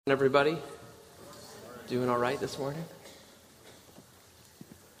Everybody doing all right this morning?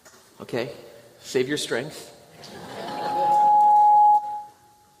 Okay, save your strength.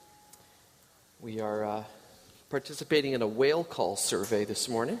 We are participating in a whale call survey this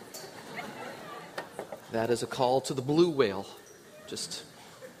morning. That is a call to the blue whale. Just,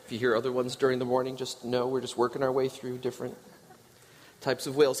 if you hear other ones during the morning, just know we're just working our way through different types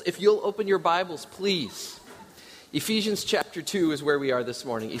of whales. If you'll open your Bibles, please. Ephesians chapter 2 is where we are this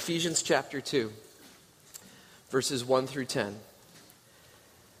morning. Ephesians chapter 2, verses 1 through 10.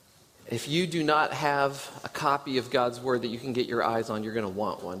 If you do not have a copy of God's Word that you can get your eyes on, you're going to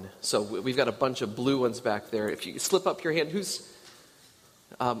want one. So we've got a bunch of blue ones back there. If you slip up your hand, who's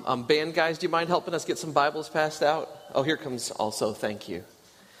band guys, do you mind helping us get some Bibles passed out? Oh, here comes also, thank you.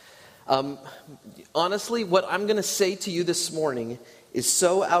 Honestly, what I'm going to say to you this morning is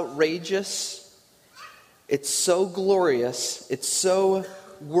so outrageous. It's so glorious, it's so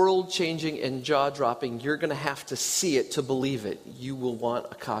world-changing and jaw-dropping, you're going to have to see it to believe it. You will want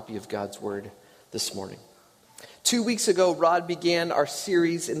a copy of God's Word this morning. 2 weeks ago, Rod began our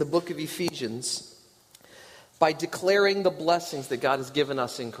series in the book of Ephesians by declaring the blessings that God has given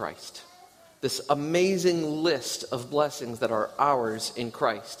us in Christ. This amazing list of blessings that are ours in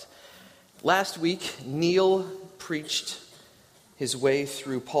Christ. Last week, Neil preached his way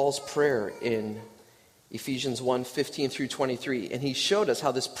through Paul's prayer in Ephesians 1, 15 through 23, and he showed us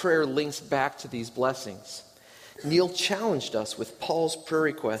how this prayer links back to these blessings. Neil challenged us with Paul's prayer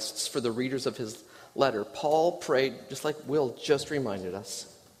requests for the readers of his letter. Paul prayed, just like Will just reminded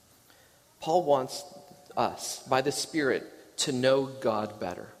us. Paul wants us, by the Spirit, to know God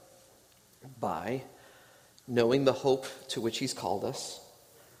better by knowing the hope to which he's called us,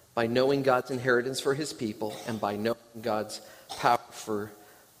 by knowing God's inheritance for his people, and by knowing God's power for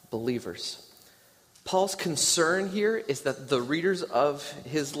believers. Paul's concern here is that the readers of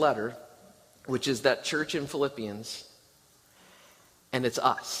his letter, which is that church in Philippians, and it's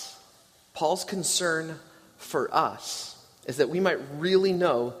us. Paul's concern for us is that we might really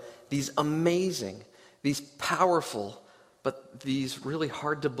know these amazing, these powerful, but these really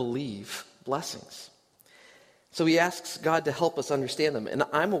hard to believe blessings. So he asks God to help us understand them. And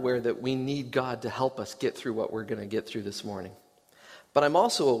I'm aware that we need God to help us get through what we're going to get through this morning. But I'm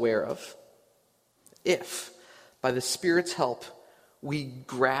also aware of, if, by the Spirit's help, we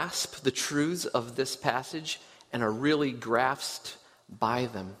grasp the truths of this passage and are really grasped by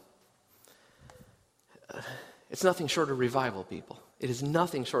them, it's nothing short of revival, people. It is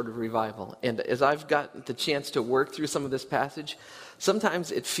nothing short of revival. And as I've got the chance to work through some of this passage,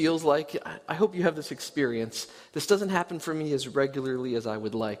 sometimes it feels like, I hope you have this experience. This doesn't happen for me as regularly as I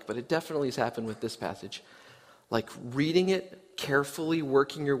would like, but it definitely has happened with this passage. Like reading it carefully,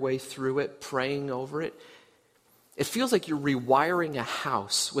 working your way through it, praying over it. It feels like you're rewiring a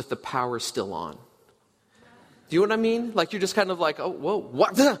house with the power still on. Do you know what I mean? Like you're just kind of like, oh, whoa,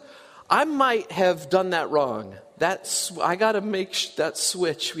 what? I might have done that wrong. I got to make that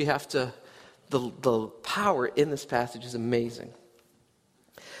switch. We have to, the power in this passage is amazing.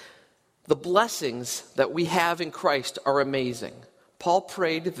 The blessings that we have in Christ are amazing. Paul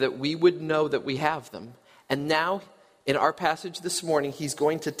prayed that we would know that we have them. And now, in our passage this morning, he's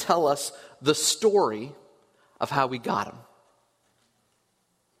going to tell us the story of how we got them.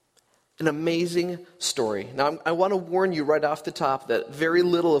 An amazing story. Now, I want to warn you right off the top that very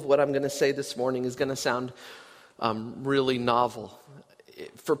little of what I'm going to say this morning is going to sound really novel.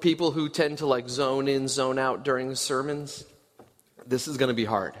 For people who tend to like zone in, zone out during sermons, this is going to be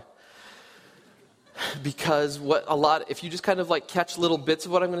hard. Because if you just kind of like catch little bits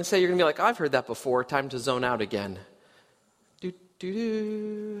of what I'm going to say, you're going to be like, I've heard that before, time to zone out again.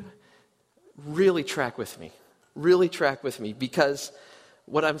 Really track with me, because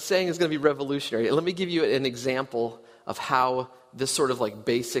what I'm saying is going to be revolutionary. Let me give you an example of how this sort of like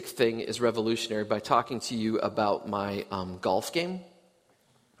basic thing is revolutionary by talking to you about my golf game.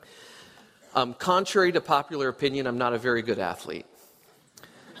 Contrary to popular opinion, I'm not a very good athlete.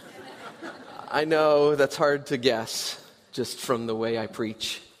 I know that's hard to guess just from the way I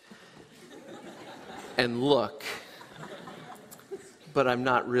preach and look, but I'm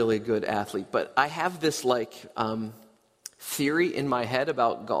not really a good athlete. But I have this like theory in my head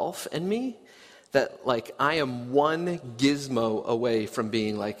about golf and me that like I am one gizmo away from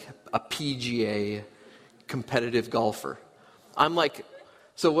being like a PGA competitive golfer. I'm like,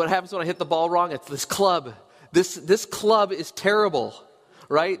 so what happens when I hit the ball wrong? It's this club. This club is terrible.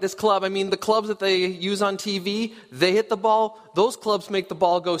 Right? This club, the clubs that they use on TV, they hit the ball. Those clubs make the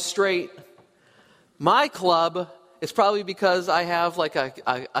ball go straight. My club is probably because I have like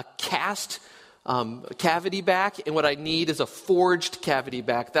a cast cavity back, and what I need is a forged cavity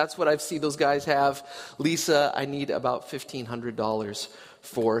back. That's what I've seen those guys have. Lisa, I need about $1,500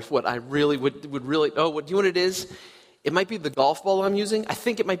 for what I really would really. Oh, do you know what it is? It might be the golf ball I'm using. I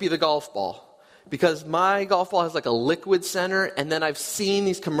think it might be the golf ball. Because my golf ball has like a liquid center, and then I've seen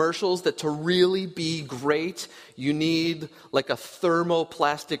these commercials that to really be great, you need like a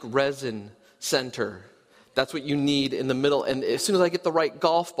thermoplastic resin center. That's what you need in the middle. And as soon as I get the right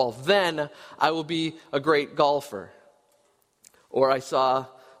golf ball, then I will be a great golfer. Or I saw,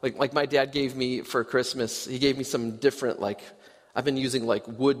 like my dad gave me for Christmas, he gave me some different, I've been using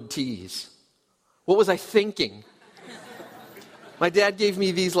wood tees. What was I thinking? My dad gave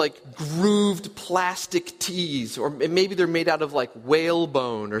me these grooved plastic tees, or maybe they're made out of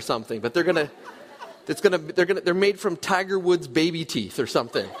whalebone or something, but they're made from Tiger Woods baby teeth or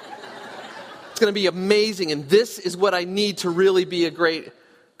something. It's going to be amazing, and this is what I need to really be a great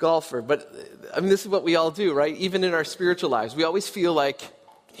golfer. But this is what we all do, right? Even in our spiritual lives, we always feel like,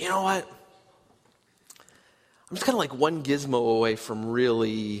 you know what? I'm just kind of one gizmo away from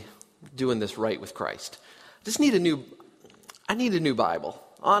really doing this right with Christ. I need a new Bible.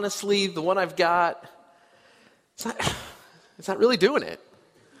 Honestly, the one I've got, it's not really doing it.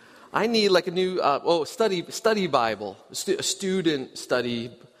 I need a new study Bible, a student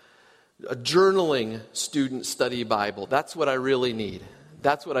study, a journaling student study Bible. That's what I really need.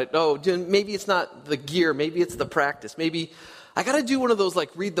 Maybe it's not the gear, maybe it's the practice. Maybe I got to do one of those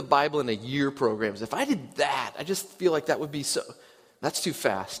read the Bible in a year programs. If I did that, I just feel like that would be that's too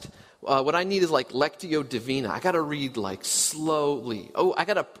fast. What I need is Lectio Divina. I got to read slowly. Oh, I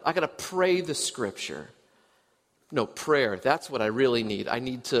got to pray the scripture. No, prayer. That's what I really need. I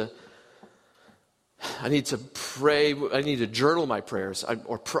need to pray. I need to journal my prayers.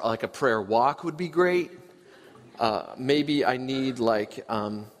 A prayer walk would be great. Maybe I need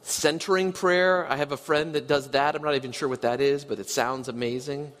centering prayer. I have a friend that does that. I'm not even sure what that is, but it sounds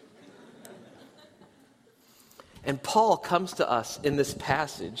amazing. And Paul comes to us in this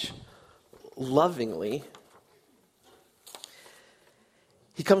passage lovingly.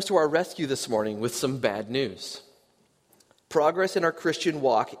 He comes to our rescue this morning with some bad news. Progress in our Christian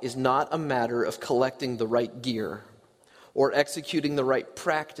walk is not a matter of collecting the right gear or executing the right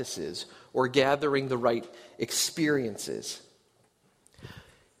practices or gathering the right experiences.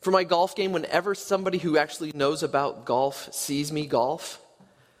 For my golf game, whenever somebody who actually knows about golf sees me golf,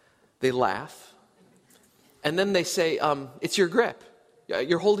 they laugh. And then they say, it's your grip.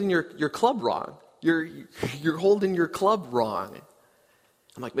 You're holding your club wrong. You're holding your club wrong.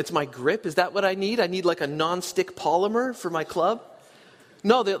 I'm like, it's my grip? Is that what I need? I need a non-stick polymer for my club?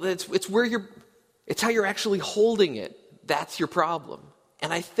 No, it's how you're actually holding it. That's your problem.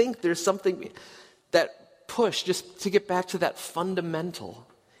 And I think there's something, that push just to get back to that fundamental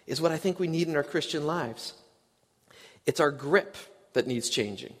is what I think we need in our Christian lives. It's our grip that needs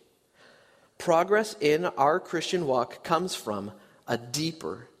changing. Progress in our Christian walk comes from a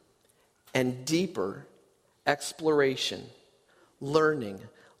deeper and deeper exploration, learning,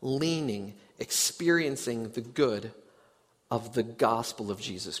 leaning, experiencing the good of the gospel of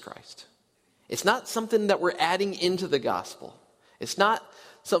Jesus Christ. It's not something that we're adding into the gospel. It's not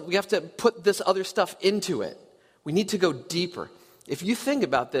something we have to put this other stuff into it. We need to go deeper. If you think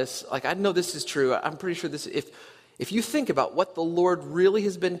about this, I know this is true. I'm pretty sure this. If you think about what the Lord really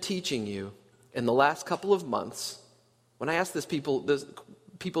has been teaching you in the last couple of months, when I ask people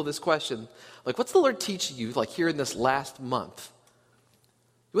this question, what's the Lord teaching you here in this last month?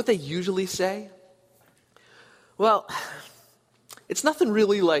 What they usually say? Well, it's nothing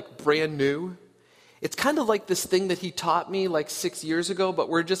really brand new. It's kind of like this thing that he taught me 6 years ago, but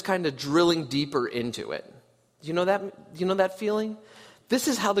we're just kind of drilling deeper into it. Do you know that feeling? This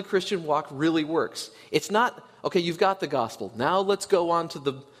is how the Christian walk really works. It's not, okay, you've got the gospel. Now let's go on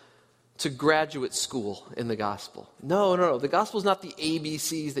to graduate school in the gospel. No. The gospel is not the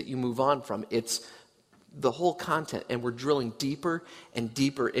ABCs that you move on from. It's the whole content, and we're drilling deeper and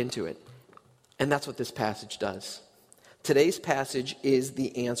deeper into it. And that's what this passage does. Today's passage is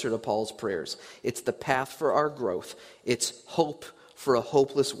the answer to Paul's prayers. It's the path for our growth. It's hope for a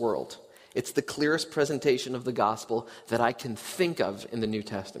hopeless world. It's the clearest presentation of the gospel that I can think of in the New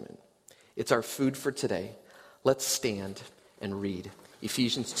Testament. It's our food for today. Let's stand and read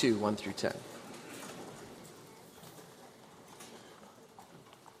Ephesians 2, 1 through 10.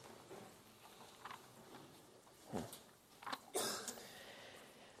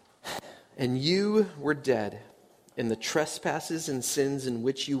 And you were dead in the trespasses and sins in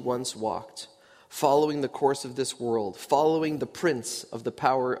which you once walked, following the course of this world, following the prince of the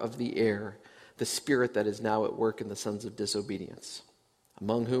power of the air, the spirit that is now at work in the sons of disobedience,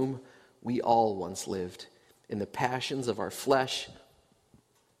 among whom we all once lived in the passions of our flesh,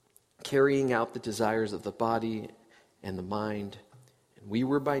 carrying out the desires of the body and the mind. And we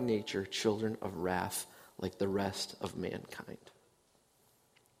were by nature children of wrath like the rest of mankind.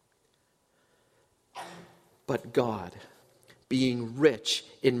 But God, being rich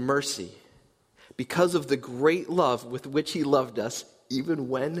in mercy, because of the great love with which he loved us, even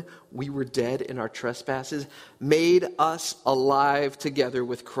when we were dead in our trespasses, made us alive together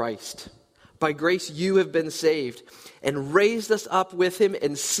with Christ. By grace you have been saved, and raised us up with him,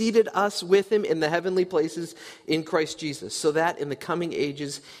 and seated us with him in the heavenly places in Christ Jesus, so that in the coming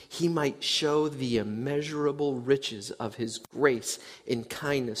ages he might show the immeasurable riches of his grace in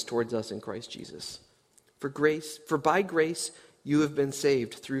kindness towards us in Christ Jesus. For by grace you have been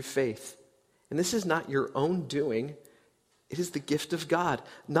saved through faith. And this is not your own doing. It is the gift of God,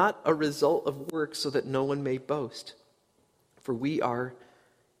 not a result of works, so that no one may boast. For we are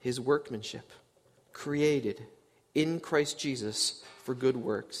his workmanship, created in Christ Jesus for good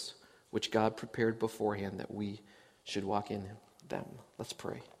works, which God prepared beforehand that we should walk in them. Let's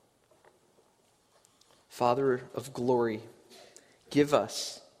pray. Father of glory, give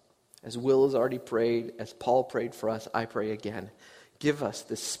us, as Will has already prayed, as Paul prayed for us, I pray again, give us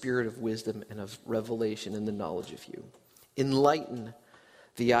the spirit of wisdom and of revelation in the knowledge of you. Enlighten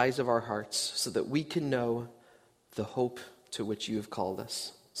the eyes of our hearts so that we can know the hope to which you have called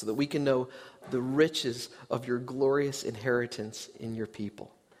us, so that we can know the riches of your glorious inheritance in your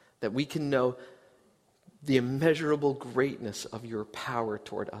people, that we can know the immeasurable greatness of your power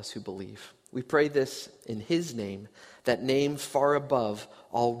toward us who believe. We pray this in his name, that name far above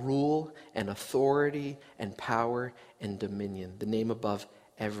all rule and authority and power and dominion, the name above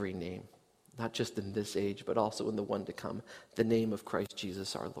every name, not just in this age, but also in the one to come, the name of Christ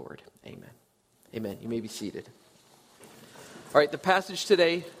Jesus our Lord. Amen. Amen. You may be seated. All right, the passage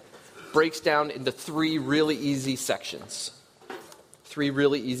today breaks down into three really easy sections. Three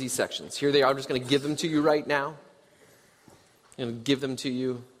really easy sections. Here they are. I'm just going to give them to you right now. I'm going to give them to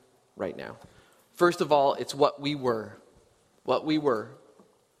you right now. First of all, it's what we were. What we were.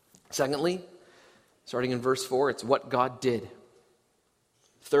 Secondly, starting in verse 4, it's what God did.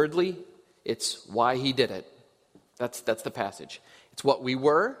 Thirdly, it's why he did it. That's the passage. It's what we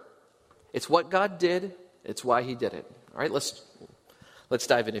were. It's what God did. It's why he did it. All right, let's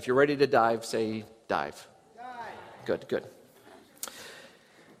dive in. If you're ready to dive, say dive. Dive. Good.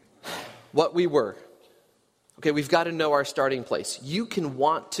 What we were. Okay, we've got to know our starting place. You can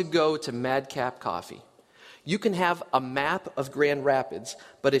want to go to Madcap Coffee. You can have a map of Grand Rapids,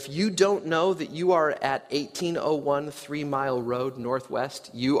 but if you don't know that you are at 1801 3 Mile Road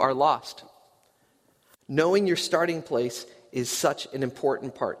Northwest, you are lost. Knowing your starting place is such an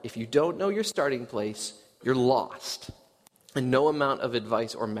important part. If you don't know your starting place, you're lost. And no amount of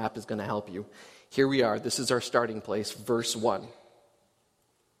advice or map is going to help you. Here we are. This is our starting place, verse 1.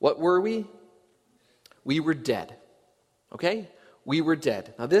 What were we? We were dead. Okay? We were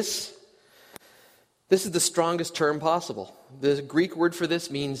dead. Now this is the strongest term possible. The Greek word for this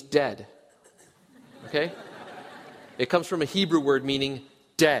means dead. Okay? It comes from a Hebrew word meaning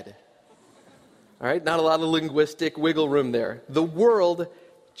dead. All right? Not a lot of linguistic wiggle room there. The world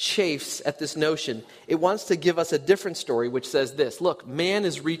chafes at this notion. It wants to give us a different story which says this. Look, man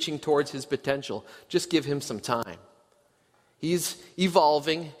is reaching towards his potential. Just give him some time. He's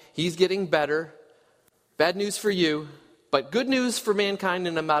evolving. He's getting better. Bad news for you, but good news for mankind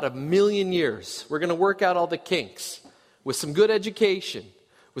in about 1 million years. We're going to work out all the kinks with some good education,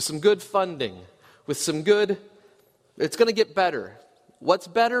 with some good funding, with some good... It's going to get better. What's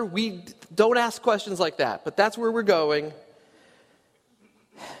better? We don't ask questions like that, but that's where we're going.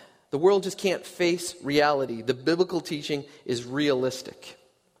 The world just can't face reality. The biblical teaching is realistic.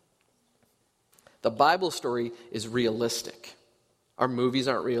 The Bible story is realistic. Our movies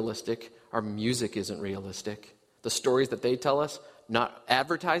aren't realistic. Our music isn't realistic. The stories that they tell us, not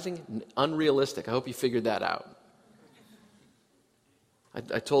advertising, unrealistic. I hope you figured that out.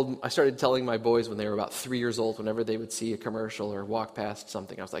 I started telling my boys when they were about 3 years old, whenever they would see a commercial or walk past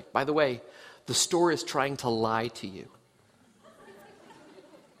something, I was like, by the way, the store is trying to lie to you.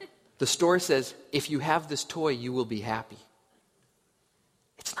 The store says, if you have this toy, you will be happy.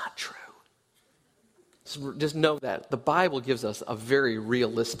 It's not true. Just know that. The Bible gives us a very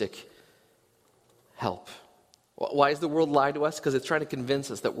realistic help. Why does the world lie to us? Because it's trying to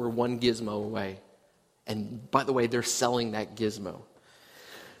convince us that we're one gizmo away. And by the way, they're selling that gizmo.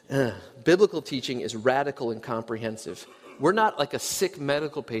 Biblical teaching is radical and comprehensive. We're not like a sick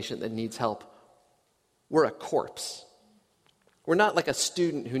medical patient that needs help. We're a corpse. We're not like a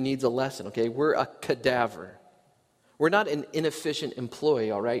student who needs a lesson, okay? We're a cadaver. We're not an inefficient employee,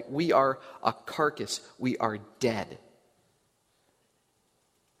 all right? We are a carcass. We are dead.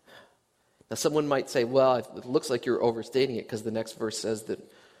 Now, someone might say, well, it looks like you're overstating it because the next verse says that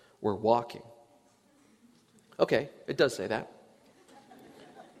we're walking. Okay, it does say that.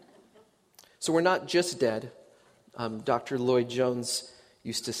 So we're not just dead. Dr. Lloyd Jones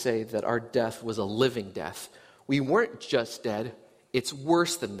used to say that our death was a living death. We weren't just dead. It's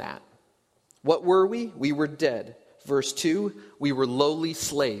worse than that. What were we? We were dead. Verse 2, we were lowly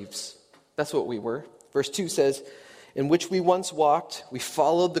slaves. That's what we were. Verse 2 says, in which we once walked, we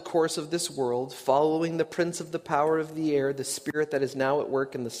followed the course of this world, following the prince of the power of the air, the spirit that is now at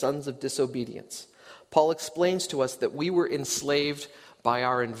work in the sons of disobedience. Paul explains to us that we were enslaved by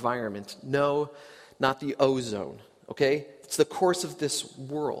our environment. No, not the ozone, okay? It's the course of this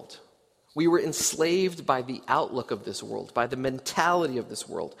world. We were enslaved by the outlook of this world, by the mentality of this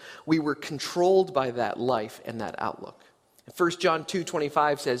world. We were controlled by that life and that outlook. 1 John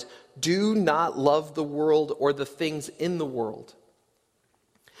 2:25 says, do not love the world or the things in the world.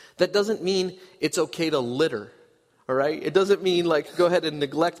 That doesn't mean it's okay to litter, all right? It doesn't mean like go ahead and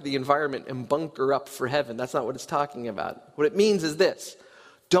neglect the environment and bunker up for heaven. That's not what it's talking about. What it means is this.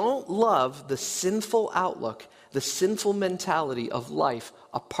 Don't love the sinful outlook, the sinful mentality of life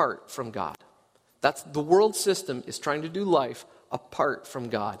apart from God. That's the world system is trying to do life apart from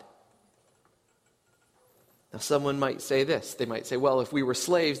God. Now, someone might say this. They might say, well, if we were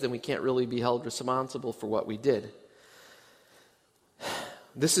slaves, then we can't really be held responsible for what we did.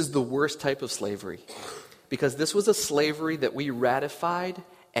 This is the worst type of slavery because this was a slavery that we ratified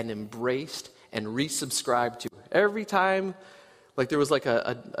and embraced and resubscribed to. Every time like there was like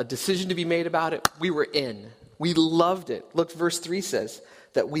a decision to be made about it, we were in. We loved it. Look, verse 3 says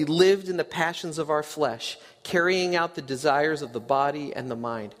that we lived in the passions of our flesh, carrying out the desires of the body and the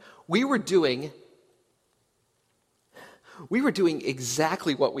mind. We were doing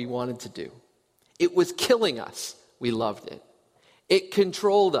exactly what we wanted to do. It was killing us. We loved it. It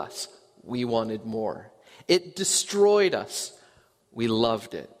controlled us. We wanted more. It destroyed us. We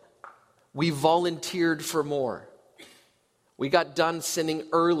loved it. We volunteered for more. We got done sinning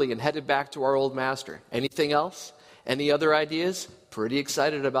early and headed back to our old master. Anything else? Any other ideas? Pretty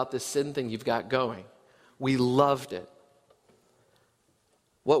excited about this sin thing you've got going. We loved it.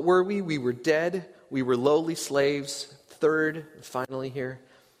 What were we? We were dead. We were lowly slaves. Third, finally here,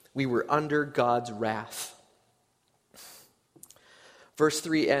 we were under God's wrath. Verse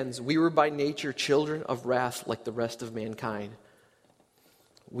 3 ends, we were by nature children of wrath like the rest of mankind.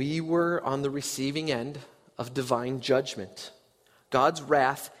 We were on the receiving end of divine judgment. God's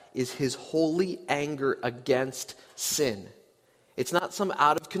wrath is his holy anger against sin. It's not some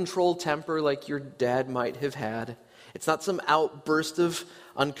out-of-control temper like your dad might have had. It's not some outburst of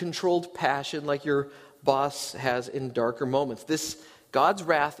uncontrolled passion like your boss has in darker moments. God's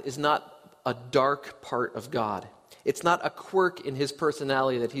wrath is not a dark part of God. It's not a quirk in his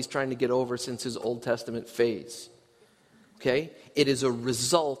personality that he's trying to get over since his Old Testament phase. Okay? It is a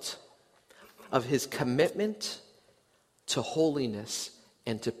result of his commitment to holiness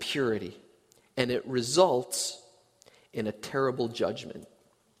and to purity. And it results in a terrible judgment.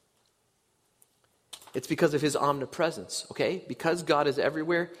 It's because of his omnipresence, okay? Because God is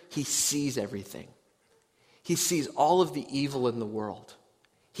everywhere, he sees everything. He sees all of the evil in the world.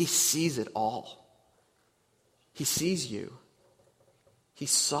 He sees it all. He sees you. He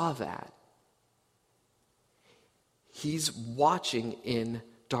saw that. He's watching in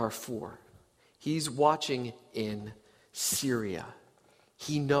Darfur. He's watching in Syria.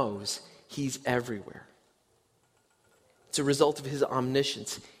 He knows he's everywhere. It's a result of his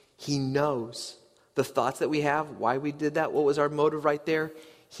omniscience. He knows the thoughts that we have, why we did that, what was our motive right there.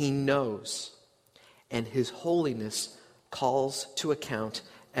 He knows. And his holiness calls to account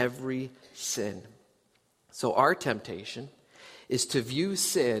every sin. So our temptation is to view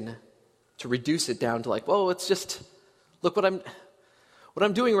sin, to reduce it down to like, well, it's just, look what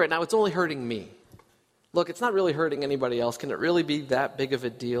I'm doing right now, it's only hurting me. Look, it's not really hurting anybody else. Can it really be that big of a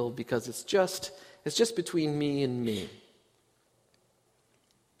deal? Because it's just between me and me.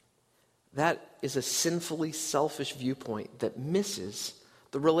 That is a sinfully selfish viewpoint that misses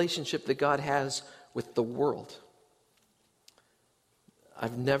the relationship that God has with the world.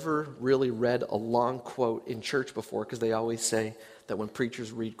 I've never really read a long quote in church before because they always say that when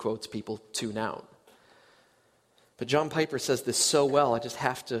preachers read quotes, people tune out. But John Piper says this so well, I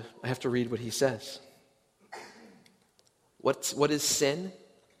have to read what he says. What is sin?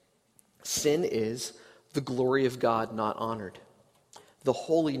 Sin is the glory of God not honored, the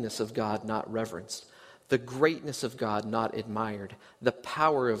holiness of God not reverenced, the greatness of God not admired, the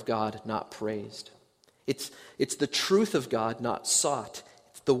power of God not praised. It's the truth of God, not sought.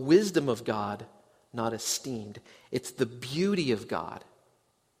 It's the wisdom of God, not esteemed. It's the beauty of God,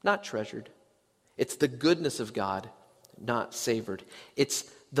 not treasured. It's the goodness of God, not savored. It's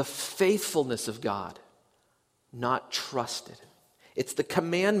the faithfulness of God, not trusted. It's the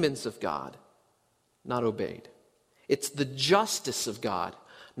commandments of God, not obeyed. It's the justice of God,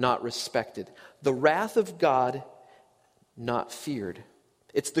 not respected. The wrath of God, not feared.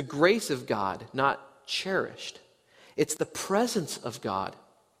 It's the grace of God, not cherished. It's the presence of God,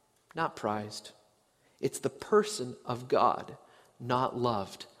 not prized. It's the person of God, not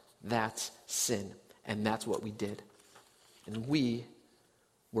loved. That's sin. And that's what we did. And we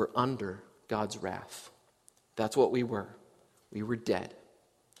were under God's wrath. That's what we were. We were dead.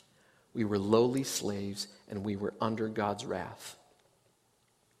 We were lowly slaves, and we were under God's wrath.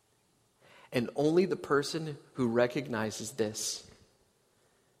 And only the person who recognizes this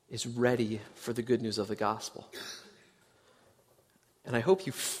is ready for the good news of the gospel. And I hope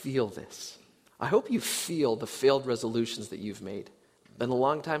you feel this. I hope you feel the failed resolutions that you've made. It's been a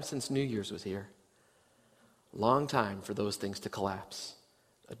long time since New Year's was here. Long time for those things to collapse.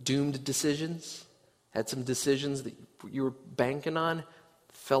 Doomed decisions, had some decisions that you were banking on,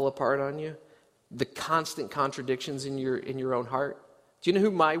 fell apart on you. The constant contradictions in your own heart. Do you know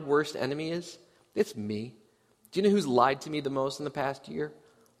who my worst enemy is? It's me. Do you know who's lied to me the most in the past year?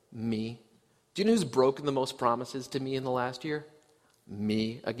 Me. Do you know who's broken the most promises to me in the last year?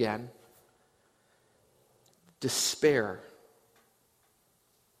 Me again. Despair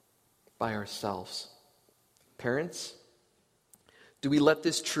by ourselves. Parents, do we let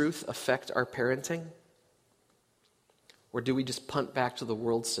this truth affect our parenting? Or do we just punt back to the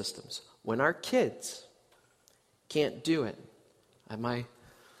world systems? When our kids can't do it. My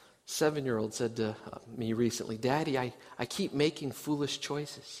 7-year-old said to me recently, Daddy, I keep making foolish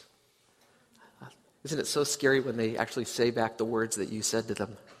choices. Isn't it so scary when they actually say back the words that you said to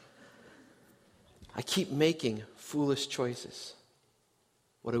them? I keep making foolish choices.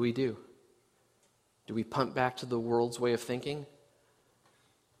 What do? Do we punt back to the world's way of thinking?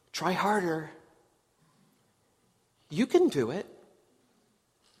 Try harder. You can do it.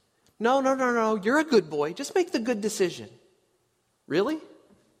 No. You're a good boy. Just make the good decision. Really?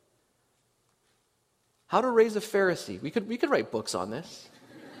 How to raise a Pharisee. We could write books on this.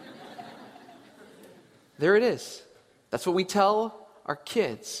 There it is. That's what we tell our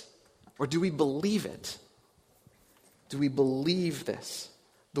kids. Or do we believe it? Do we believe this?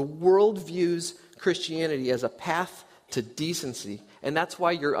 The world views Christianity as a path to decency, and that's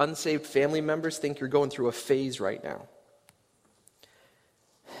why your unsaved family members think you're going through a phase right now.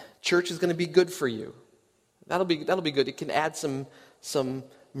 Church is going to be good for you. That'll be good. It can add some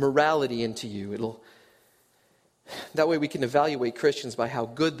morality into you. That way we can evaluate Christians by how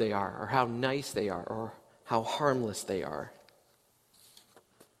good they are, or how nice they are, or how harmless they are.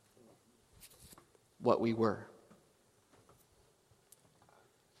 What we were.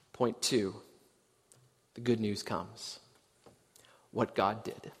 Point 2, the good news comes. What God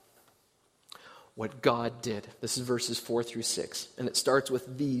did. What God did. This is verses 4 through 6. And it starts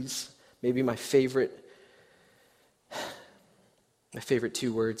with these, maybe my favorite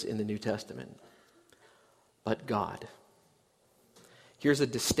 2 words in the New Testament. But God. Here's a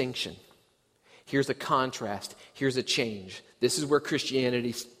distinction. Here's a contrast. Here's a change. This is where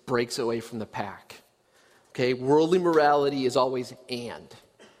Christianity breaks away from the pack. Okay, worldly morality is always and.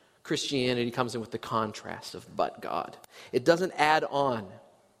 Christianity comes in with the contrast of but God. It doesn't add on.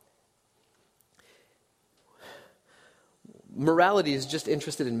 Morality is just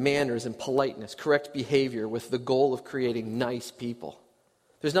interested in manners and politeness, correct behavior with the goal of creating nice people.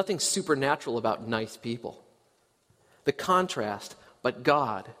 There's nothing supernatural about nice people. The contrast, but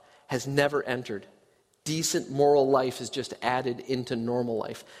God, has never entered. Decent moral life is just added into normal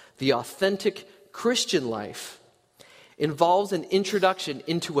life. The authentic Christian life involves an introduction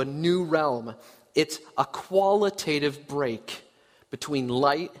into a new realm. It's a qualitative break between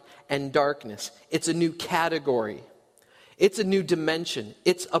light and darkness. It's a new category. It's a new dimension.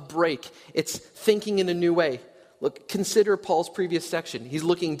 It's a break. It's thinking in a new way. Look, consider Paul's previous section. He's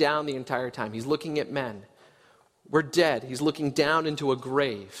looking down the entire time. He's looking at men. We're dead. He's looking down into a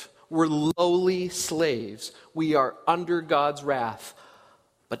grave. We're lowly slaves. We are under God's wrath.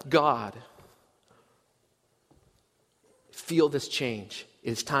 But God, feel this change.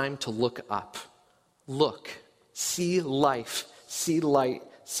 It is time to look up. Look. See life. See light.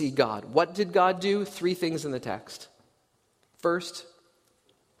 See God. What did God do? 3 things in the text. First,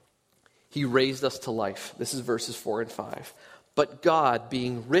 He raised us to life. This is verses 4 and 5. But God,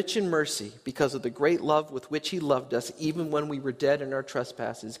 being rich in mercy, because of the great love with which he loved us, even when we were dead in our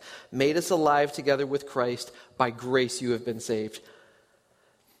trespasses, made us alive together with Christ. By grace you have been saved.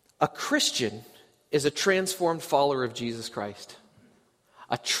 A Christian is a transformed follower of Jesus Christ.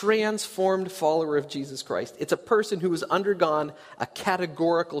 A transformed follower of Jesus Christ. It's a person who has undergone a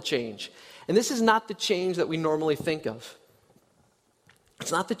categorical change. And this is not the change that we normally think of.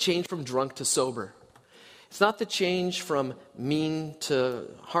 It's not the change from drunk to sober. It's not the change from mean to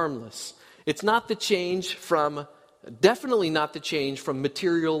harmless. It's not the change from, definitely not the change from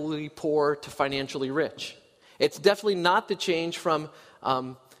materially poor to financially rich. It's definitely not the change from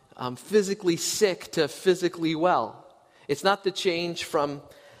physically sick to physically well. It's not the change from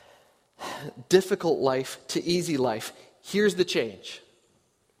difficult life to easy life. Here's the change.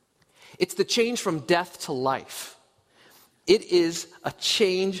 It's the change from death to life. It is a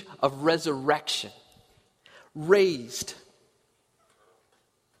change of resurrection. Raised.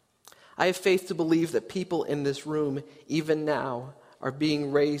 I have faith to believe that people in this room, even now, are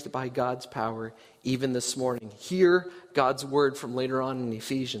being raised by God's power, even this morning. Hear God's word from later on in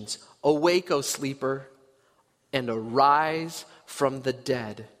Ephesians. Awake, O sleeper, and arise from the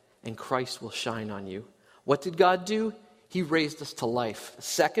dead, and Christ will shine on you. What did God do? He raised us to life.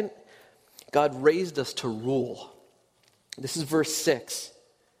 Second, God raised us to rule. This is verse 6.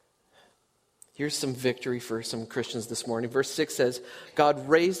 Here's some victory for some Christians this morning. Verse 6 says, God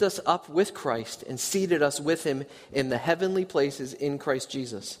raised us up with Christ and seated us with him in the heavenly places in Christ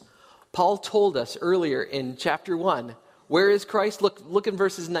Jesus. Paul told us earlier in chapter 1, where is Christ? Look in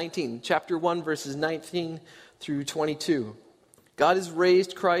verses 19. Chapter 1, verses 19 through 22. God has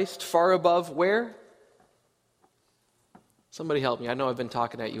raised Christ far above where? Somebody help me. I know I've been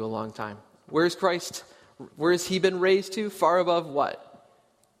talking at you a long time. Where's Christ? Where has he been raised to? Far above what?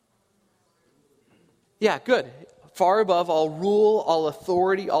 Yeah, good. Far above all rule, all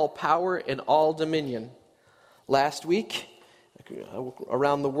authority, all power, and all dominion. Last week,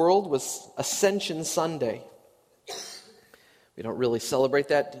 around the world, was Ascension Sunday. We don't really celebrate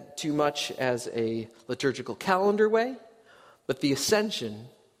that too much as a liturgical calendar way, but the Ascension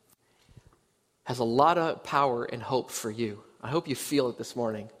has a lot of power and hope for you. I hope you feel it this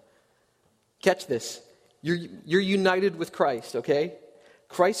morning. Catch this. You're united with Christ, okay?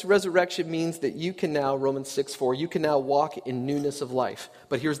 Christ's resurrection means that you can now, Romans 6:4, you can now walk in newness of life.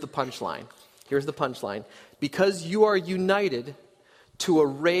 But here's the punchline. Here's the punchline. Because you are united to a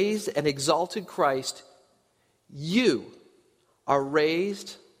raised and exalted Christ, you are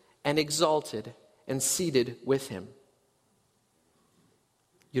raised and exalted and seated with him.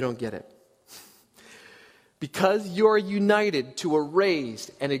 You don't get it. Because you are united to a raised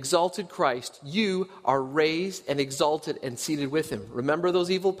and exalted Christ, you are raised and exalted and seated with him. Remember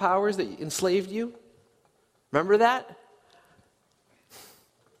those evil powers that enslaved you? Remember that?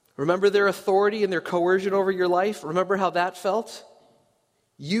 Remember their authority and their coercion over your life? Remember how that felt?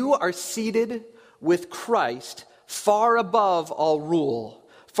 You are seated with Christ far above all rule,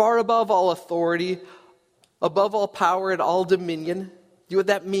 far above all authority, above all power and all dominion. You know what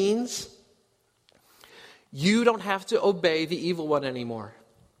that means? You don't have to obey the evil one anymore.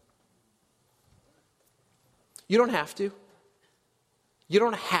 You don't have to. You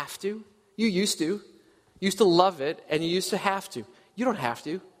don't have to. You used to. You used to love it, and you used to have to. You don't have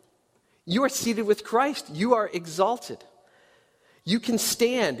to. You are seated with Christ. You are exalted. You can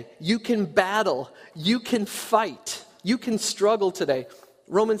stand. You can battle. You can fight. You can struggle today.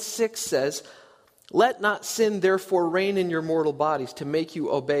 Romans 6 says, let not sin therefore reign in your mortal bodies to make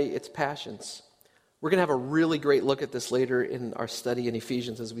you obey its passions. We're going to have a really great look at this later in our study in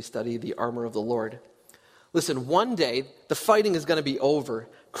Ephesians as we study the armor of the Lord. Listen, one day the fighting is going to be over.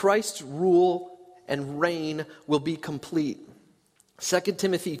 Christ's rule and reign will be complete. 2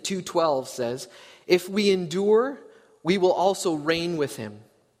 Timothy 2:12 says, if we endure, we will also reign with him.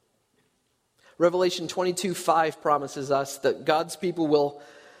 Revelation 22:5 promises us that God's people will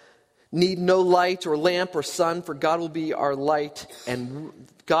need no light or lamp or sun, for God will be our light, and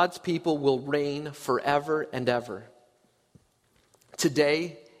God's people will reign forever and ever.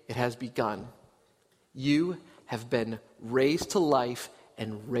 Today, it has begun. You have been raised to life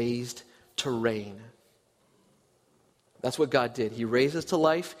and raised to reign. That's what God did. He raised us to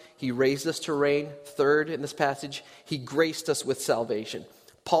life. He raised us to reign. Third, in this passage, he graced us with salvation.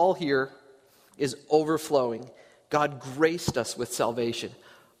 Paul here is overflowing. God graced us with salvation.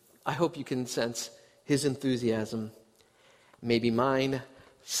 I hope you can sense his enthusiasm, maybe mine.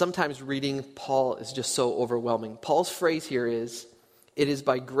 Sometimes reading Paul is just so overwhelming. Paul's phrase here is, it is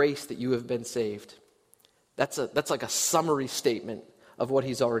by grace that you have been saved. That's like a summary statement of what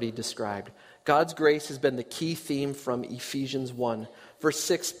he's already described. God's grace has been the key theme from Ephesians 1. Verse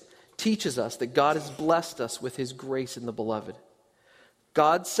 6 teaches us that God has blessed us with his grace in the beloved.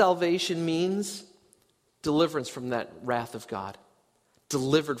 God's salvation means deliverance from that wrath of God.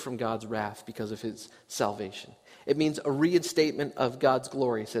 Delivered from God's wrath because of his salvation. It means a reinstatement of God's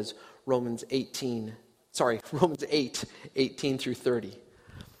glory, says Romans 8, 18 through 30.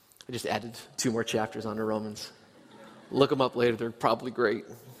 I just added 2 more chapters onto Romans. Look them up later, they're probably great.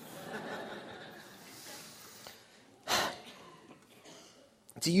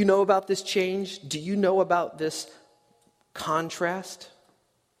 Do you know about this change? Do you know about this contrast?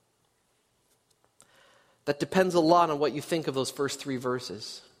 That depends a lot on what you think of those first 3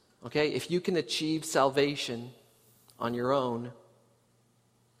 verses. Okay? If you can achieve salvation on your own,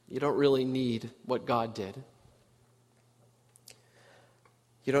 you don't really need what God did.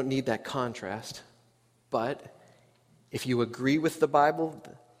 You don't need that contrast. But if you agree with the Bible,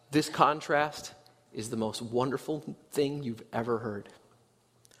 this contrast is the most wonderful thing you've ever heard.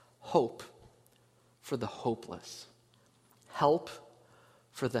 Hope for the hopeless. Help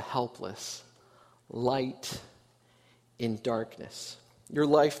for the helpless. Light in darkness. Your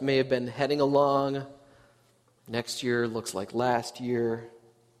life may have been heading along. Next year looks like last year.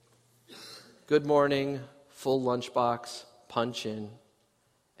 Good morning, full lunchbox, punch in.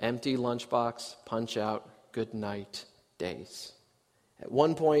 Empty lunchbox, punch out, good night days. At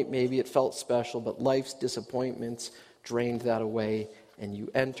one point, maybe it felt special, but life's disappointments drained that away, and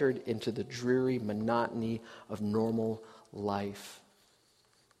you entered into the dreary monotony of normal life.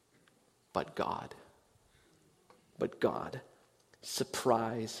 But God,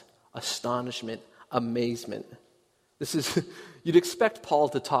 surprise, astonishment, amazement. This is, you'd expect Paul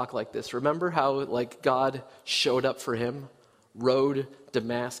to talk like this. Remember how God showed up for him? Road,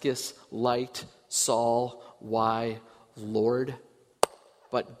 Damascus, light, Saul, why, Lord?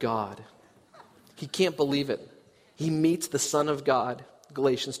 But God. He can't believe it. He meets the Son of God,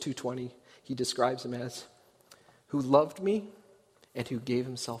 Galatians 2:20. He describes him as, who loved me and who gave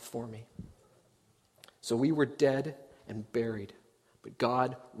himself for me. So we were dead and buried, but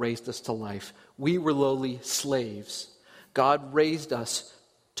God raised us to life. We were lowly slaves. God raised us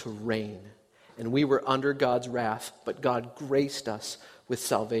to reign. And we were under God's wrath, but God graced us with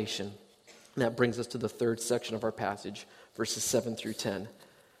salvation. And that brings us to the 3rd section of our passage, verses 7 through 10.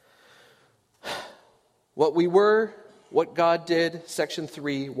 What we were, what God did. Section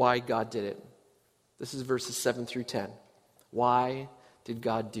 3, why God did it. This is verses 7 through 10. Why did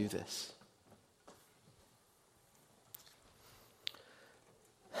God do this?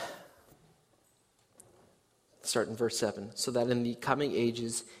 Start in verse 7. So that in the coming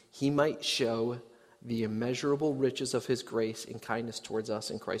ages he might show the immeasurable riches of his grace and kindness towards us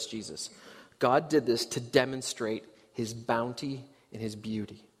in Christ Jesus. God did this to demonstrate his bounty and his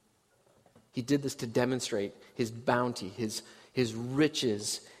beauty. He did this to demonstrate his bounty, his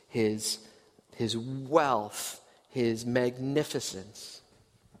riches, his wealth, his magnificence,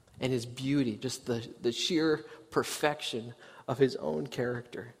 and his beauty, just the sheer perfection of his own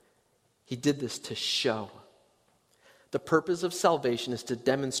character. He did this to show. The purpose of salvation is to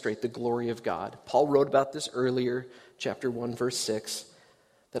demonstrate the glory of God. Paul wrote about this earlier, chapter 1, verse 6,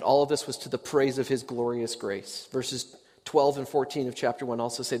 that all of this was to the praise of his glorious grace. Verses 12 and 14 of chapter 1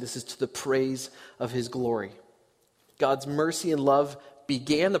 also say this is to the praise of his glory. God's mercy and love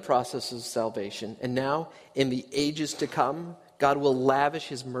began the process of salvation, and now, in the ages to come, God will lavish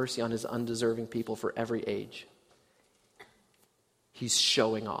his mercy on his undeserving people for every age. He's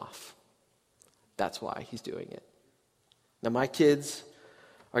showing off. That's why he's doing it. Now, my kids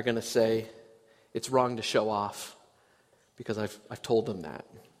are going to say it's wrong to show off because I've told them that.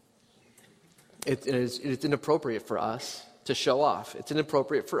 It's inappropriate for us to show off. It's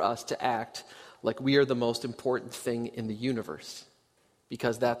inappropriate for us to act like we are the most important thing in the universe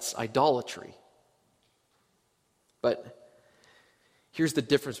because that's idolatry. But here's the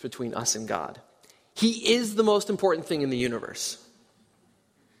difference between us and God. He is the most important thing in the universe.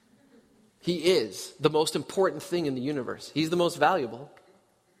 He is the most important thing in the universe. He's the most valuable.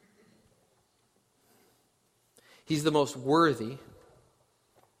 He's the most worthy.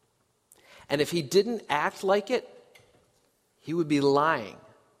 And if he didn't act like it, he would be lying.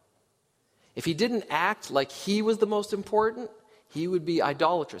 If he didn't act like he was the most important, he would be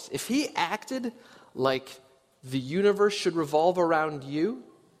idolatrous. If he acted like the universe should revolve around you,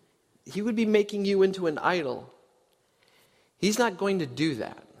 he would be making you into an idol. He's not going to do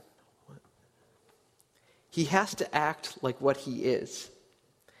that. He has to act like what he is.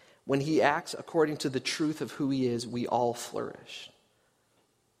 When he acts according to the truth of who he is, we all flourish.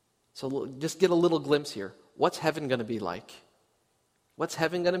 So just get a little glimpse here. What's heaven going to be like? What's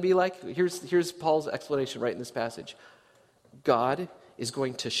heaven going to be like? Here's Paul's explanation right in this passage. God is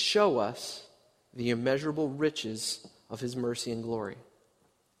going to show us the immeasurable riches of his mercy and glory.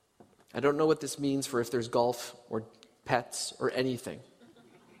 I don't know what this means for if there's golf or pets or anything.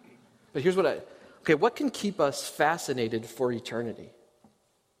 But here's what can keep us fascinated for eternity?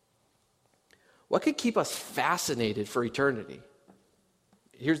 What could keep us fascinated for eternity?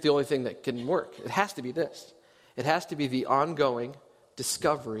 Here's the only thing that can work. It has to be this. It has to be the ongoing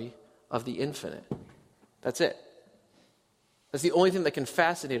discovery of the infinite. That's it. That's the only thing that can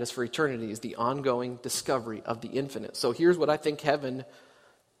fascinate us for eternity is the ongoing discovery of the infinite. So here's what I think heaven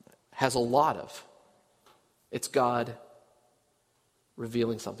has a lot of. It's God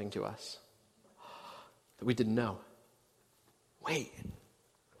revealing something to us that we didn't know. Wait,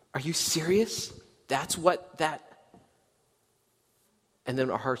 are you serious? That's what that... And then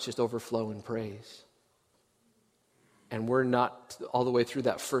our hearts just overflow in praise. And we're not all the way through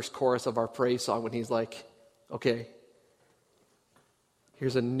that first chorus of our praise song when he's like, okay,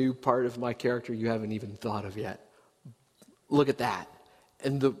 here's a new part of my character you haven't even thought of yet. Look at that.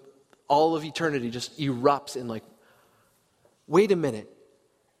 And all of eternity just erupts in like, wait a minute.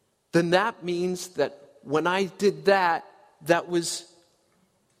 Then that means that when I did that, that was...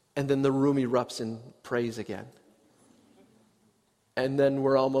 And then the room erupts in praise again. And then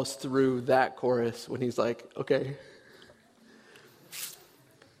we're almost through that chorus when he's like, okay,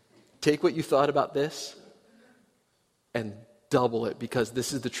 take what you thought about this and double it because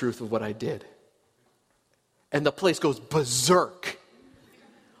this is the truth of what I did. And the place goes berserk.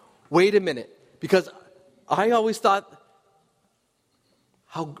 Wait a minute, because I always thought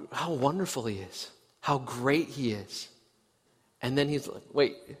how wonderful he is, how great he is. And then he's like,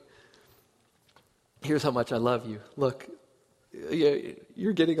 wait, here's how much I love you. Look, yeah,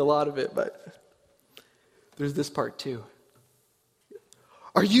 you're getting a lot of it, but there's this part too.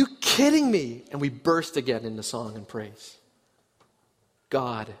 Are you kidding me? And we burst again into song and praise.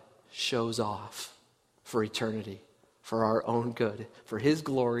 God shows off for eternity, for our own good, for his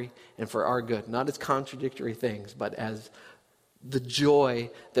glory and for our good. Not as contradictory things, but as the joy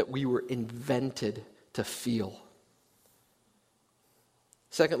that we were invented to feel.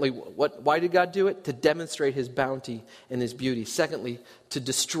 Secondly, why did God do it? To demonstrate his bounty and his beauty. Secondly, to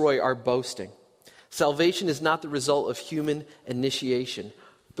destroy our boasting. Salvation is not the result of human initiation.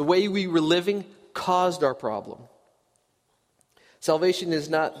 The way we were living caused our problem. Salvation is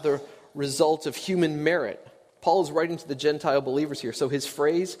not the result of human merit. Paul is writing to the Gentile believers here. So his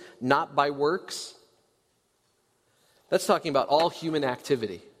phrase, not by works, that's talking about all human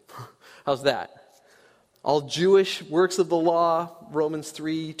activity. How's that? All Jewish works of the law, Romans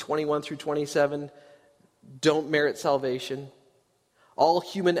 3, 21 through 27, don't merit salvation. All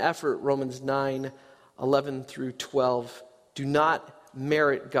human effort, Romans 9, 11 through 12, do not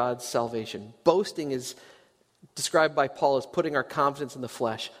merit God's salvation. Boasting is described by Paul as putting our confidence in the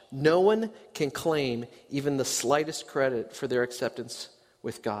flesh. No one can claim even the slightest credit for their acceptance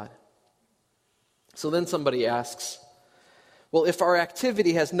with God. So then somebody asks, well, if our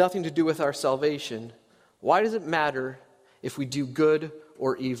activity has nothing to do with our salvation, why does it matter if we do good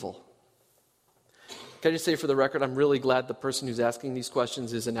or evil? Can I just say for the record, I'm really glad the person who's asking these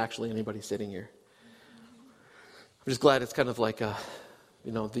questions isn't actually anybody sitting here. I'm just glad it's kind of like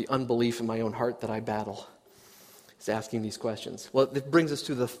the unbelief in my own heart that I battle is asking these questions. Well, it brings us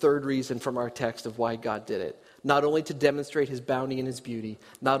to the third reason from our text of why God did it. Not only to demonstrate his bounty and his beauty,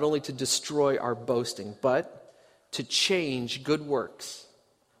 not only to destroy our boasting, but to change good works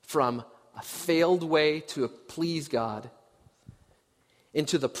from a failed way to please God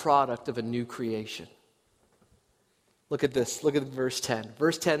into the product of a new creation. Look at this. Look at verse 10.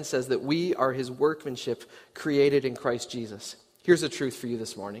 Verse 10 says that we are his workmanship created in Christ Jesus. Here's a truth for you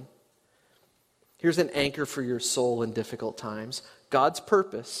this morning. Here's an anchor for your soul in difficult times. God's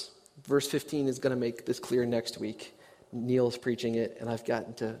purpose, verse 15 is going to make this clear next week. Neil's preaching it, and I've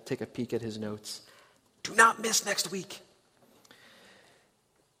gotten to take a peek at his notes. Do not miss next week.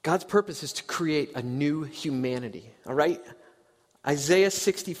 God's purpose is to create a new humanity, all right? Isaiah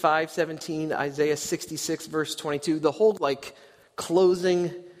 65:17, Isaiah 66, verse 22, the whole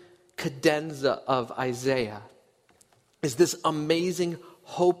closing cadenza of Isaiah is this amazing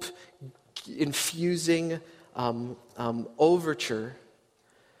hope-infusing overture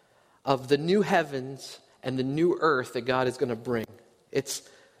of the new heavens and the new earth that God is going to bring. It's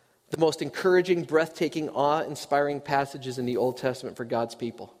the most encouraging, breathtaking, awe-inspiring passages in the Old Testament for God's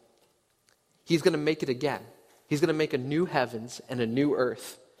people. He's going to make it again. He's going to make a new heavens and a new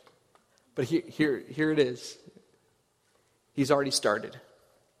earth. But here it is. He's already started.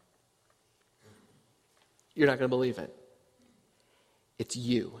 You're not going to believe it. It's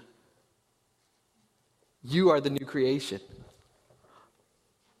you. You are the new creation.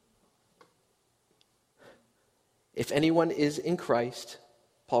 If anyone is in Christ,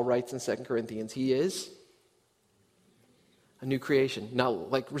 Paul writes in 2 Corinthians, he is a new creation. Now,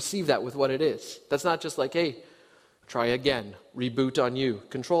 receive that with what it is. That's not just like, hey, try again, reboot on you,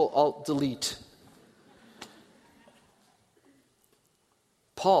 Control-Alt-Delete.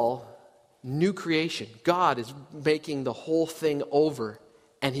 Paul, new creation. God is making the whole thing over,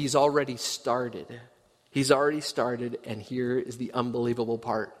 and he's already started. He's already started, and here is the unbelievable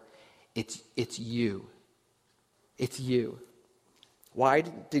part. It's you. It's you. Why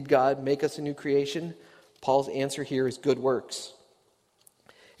did God make us a new creation? Paul's answer here is good works.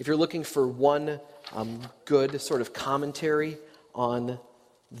 If you're looking for one good sort of commentary on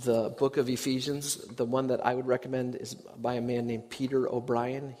the book of Ephesians, the one that I would recommend is by a man named Peter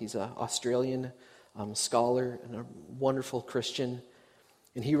O'Brien. He's an Australian scholar and a wonderful Christian.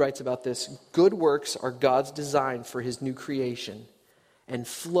 And he writes about this: good works are God's design for his new creation and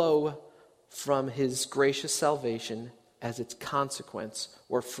flow from his gracious salvation as its consequence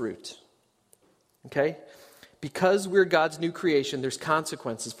or fruit. Okay? Because we're God's new creation, there's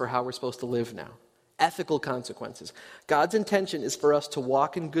consequences for how we're supposed to live now. Ethical consequences. God's intention is for us to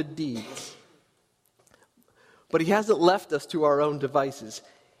walk in good deeds. But he hasn't left us to our own devices.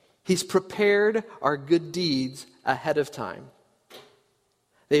 He's prepared our good deeds ahead of time.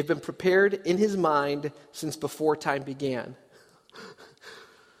 They've been prepared in his mind since before time began.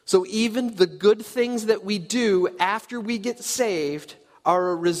 So even the good things that we do after we get saved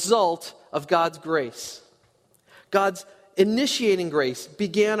are a result of God's grace. God's initiating grace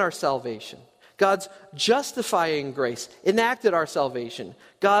began our salvation. God's justifying grace enacted our salvation.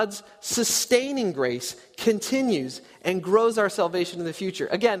 God's sustaining grace continues and grows our salvation in the future.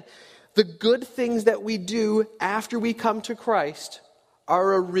 Again, the good things that we do after we come to Christ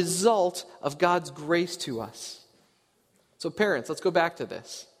are a result of God's grace to us. So parents, let's go back to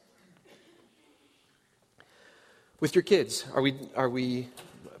this. With your kids, are we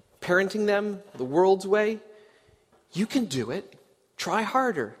parenting them the world's way? You can do it. Try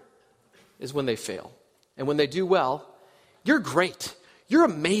harder is when they fail. And when they do well, you're great. You're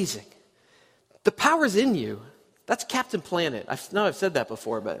amazing. The power's in you. That's Captain Planet. I know I've said that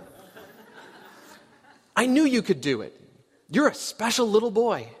before, but I knew you could do it. You're a special little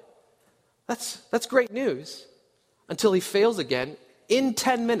boy. That's great news. Until he fails again in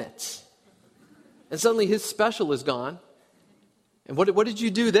 10 minutes. And suddenly his special is gone. And what did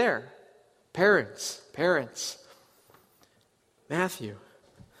you do there? Parents. Matthew.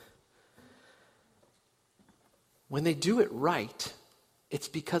 When they do it right, it's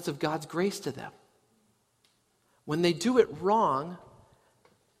because of God's grace to them. When they do it wrong,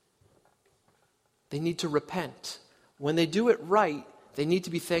 they need to repent. When they do it right, they need to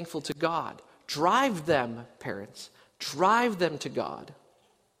be thankful to God. Drive them, parents. Drive them to God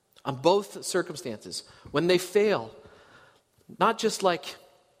on both circumstances. When they fail, not just like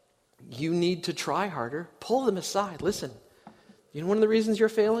you need to try harder, pull them aside. Listen, you know one of the reasons you're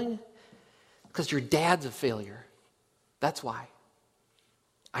failing? Because your dad's a failure. That's why.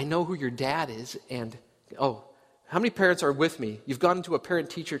 I know who your dad is, and how many parents are with me? You've gone into a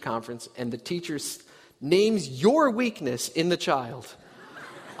parent-teacher conference, and the teacher names your weakness in the child.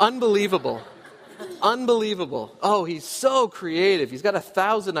 Unbelievable. Unbelievable. Oh, he's so creative. He's got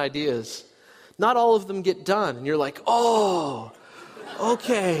 1,000 ideas. Not all of them get done. And you're like, oh,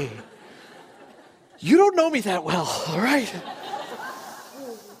 okay. You don't know me that well, all right?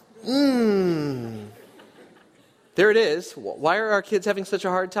 There it is. Why are our kids having such a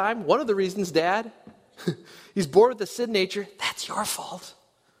hard time? One of the reasons, Dad, he's born with the sin nature. That's your fault.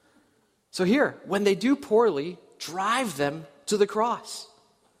 So here, when they do poorly, drive them to the cross.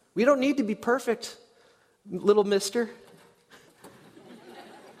 We don't need to be perfect, little mister.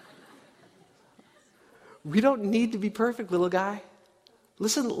 We don't need to be perfect, little guy.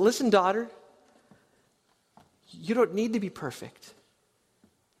 Listen, daughter. You don't need to be perfect.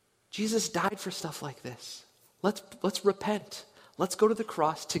 Jesus died for stuff like this. Let's repent. Let's go to the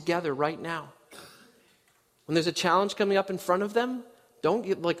cross together right now. When there's a challenge coming up in front of them,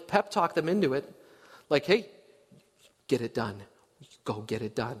 don't pep talk them into it. Like, hey, get it done. Go get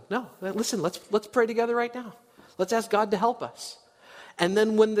it done. No, listen, let's pray together right now. Let's ask God to help us. And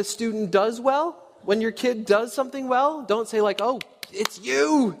then when the student does well, when your kid does something well, don't say oh, it's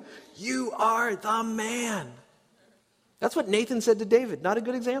you. You are the man. That's what Nathan said to David. Not a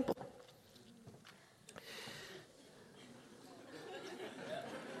good example.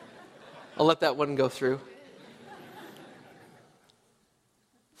 I'll let that one go through.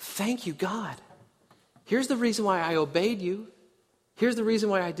 Thank you, God. Here's the reason why I obeyed you. Here's the reason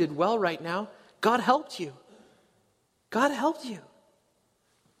why I did well right now. God helped you. God helped you.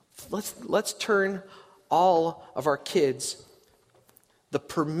 Let's turn all of our kids, the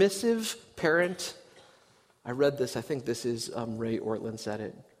permissive parent. I read this, I think this is Ray Ortlund said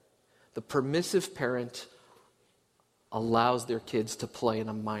it. The permissive parent allows their kids to play in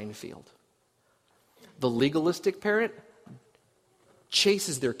a minefield. The legalistic parent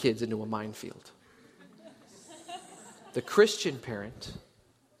chases their kids into a minefield. The Christian parent,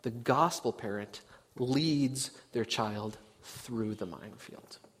 the gospel parent, leads their child through the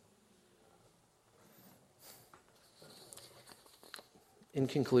minefield. In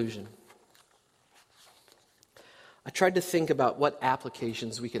conclusion, I tried to think about what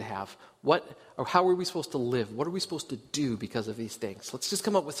applications we could have. How are we supposed to live? What are we supposed to do because of these things? Let's just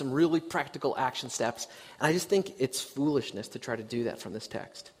come up with some really practical action steps. And I just think it's foolishness to try to do that from this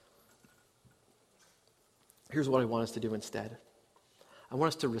text. Here's what I want us to do instead. I want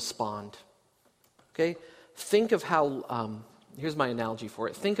us to respond. Okay? Think of how, here's my analogy for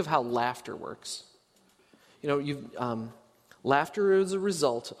it. Think of how laughter works. Laughter is a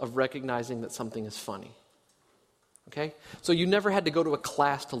result of recognizing that something is funny. Okay? So you never had to go to a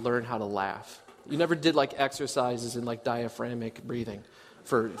class to learn how to laugh. You never did exercises in diaphragmatic breathing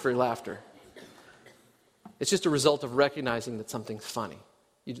for laughter. It's just a result of recognizing that something's funny.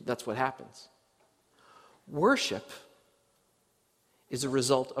 That's what happens. Worship is a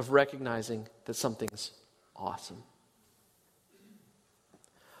result of recognizing that something's awesome.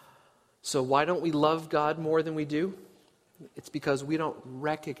 So why don't we love God more than we do? It's because we don't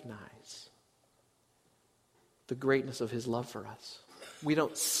recognize the greatness of his love for us. We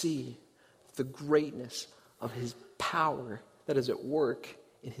don't see the greatness of his power that is at work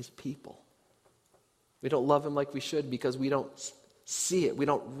in his people. We don't love him like we should because we don't see it. We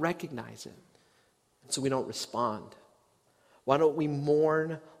don't recognize it. And so we don't respond. Why don't we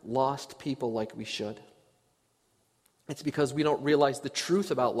mourn lost people like we should? It's because we don't realize the truth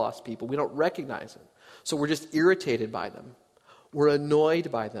about lost people. We don't recognize it. So we're just irritated by them. We're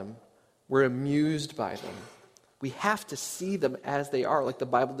annoyed by them. We're amused by them. We have to see them as they are, like the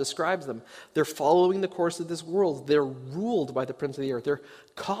Bible describes them. They're following the course of this world. They're ruled by the prince of the earth. They're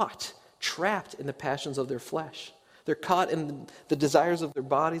caught, trapped in the passions of their flesh. They're caught in the desires of their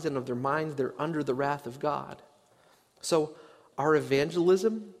bodies and of their minds. They're under the wrath of God. So our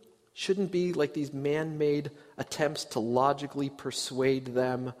evangelism shouldn't be like these man-made attempts to logically persuade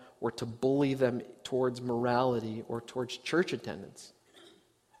them or to bully them towards morality or towards church attendance.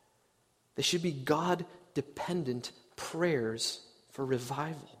 They should be God-dependent prayers for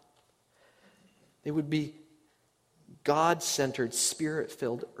revival. They would be God-centered,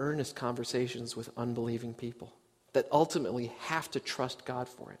 Spirit-filled, earnest conversations with unbelieving people that ultimately have to trust God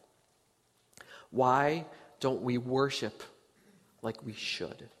for it. Why don't we worship like we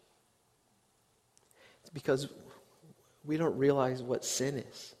should? It's because we don't realize what sin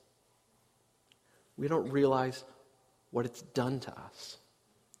is. We don't realize what it's done to us.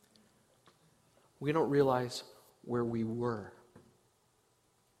 We don't realize where we were.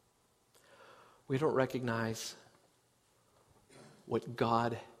 We don't recognize what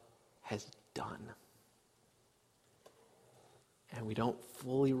God has done. And we don't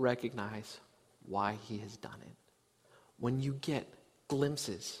fully recognize why he has done it. When you get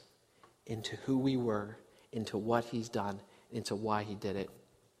glimpses into who we were, into what he's done, into why he did it,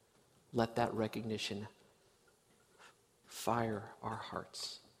 let that recognition fire our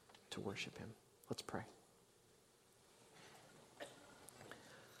hearts to worship him. Let's pray.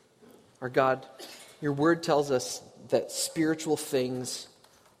 Our God, your word tells us that spiritual things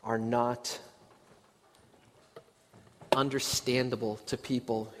are not understandable to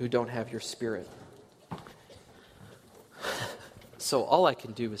people who don't have your Spirit. So all I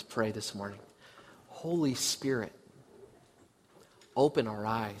can do is pray this morning. Holy Spirit, open our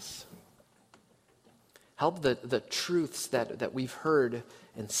eyes. Help the truths that we've heard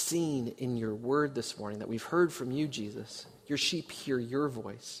and seen in your word this morning, that we've heard from you, Jesus. Your sheep hear your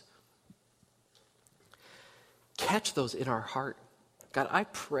voice. Catch those in our heart. God, I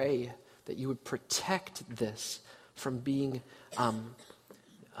pray that you would protect this from being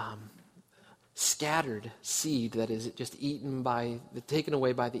scattered seed that is just taken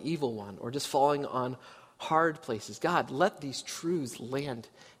away by the evil one, or just falling on hard places. God, let these truths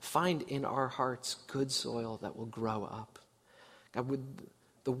find in our hearts good soil that will grow up. God, would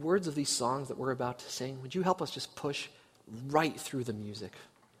the words of these songs that we're about to sing, would you help us just push right through the music,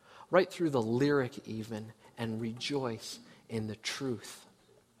 right through the lyric even, and rejoice in the truth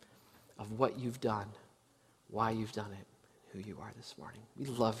of what you've done, why you've done it, who you are this morning. We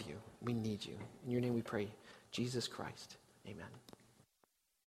love you. We need you. In your name we pray, Jesus Christ. Amen.